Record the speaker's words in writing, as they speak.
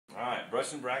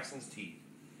brushing Braxton's teeth.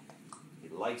 He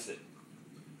likes it.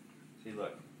 See,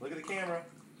 look. Look at the camera.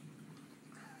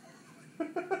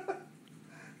 Do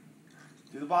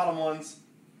the bottom ones.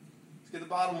 Let's get the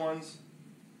bottom ones.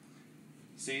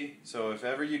 See? So if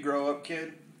ever you grow up,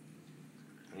 kid,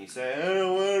 and you say, I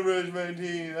don't want to brush my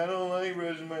teeth. I don't like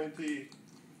brushing my teeth.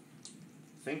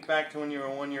 Think back to when you were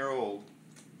 1 year old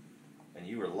and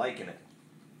you were liking it.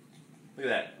 Look at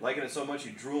that. Liking it so much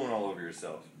you're drooling all over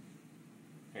yourself.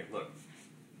 Here, look.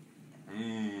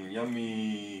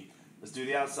 Yummy. Let's do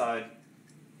the outside.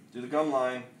 Do the gum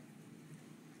line.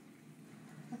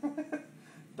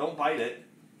 Don't bite it.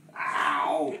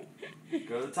 Ow!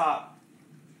 Go to the top.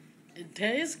 It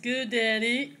tastes good,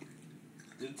 Daddy.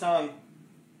 Do the tongue.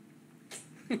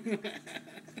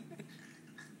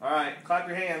 Alright, clap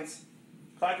your hands.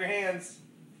 Clap your hands.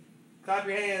 Clap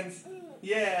your hands.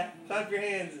 Yeah, clap your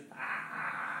hands.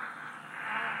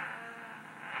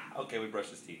 Okay, we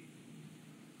brushed his teeth.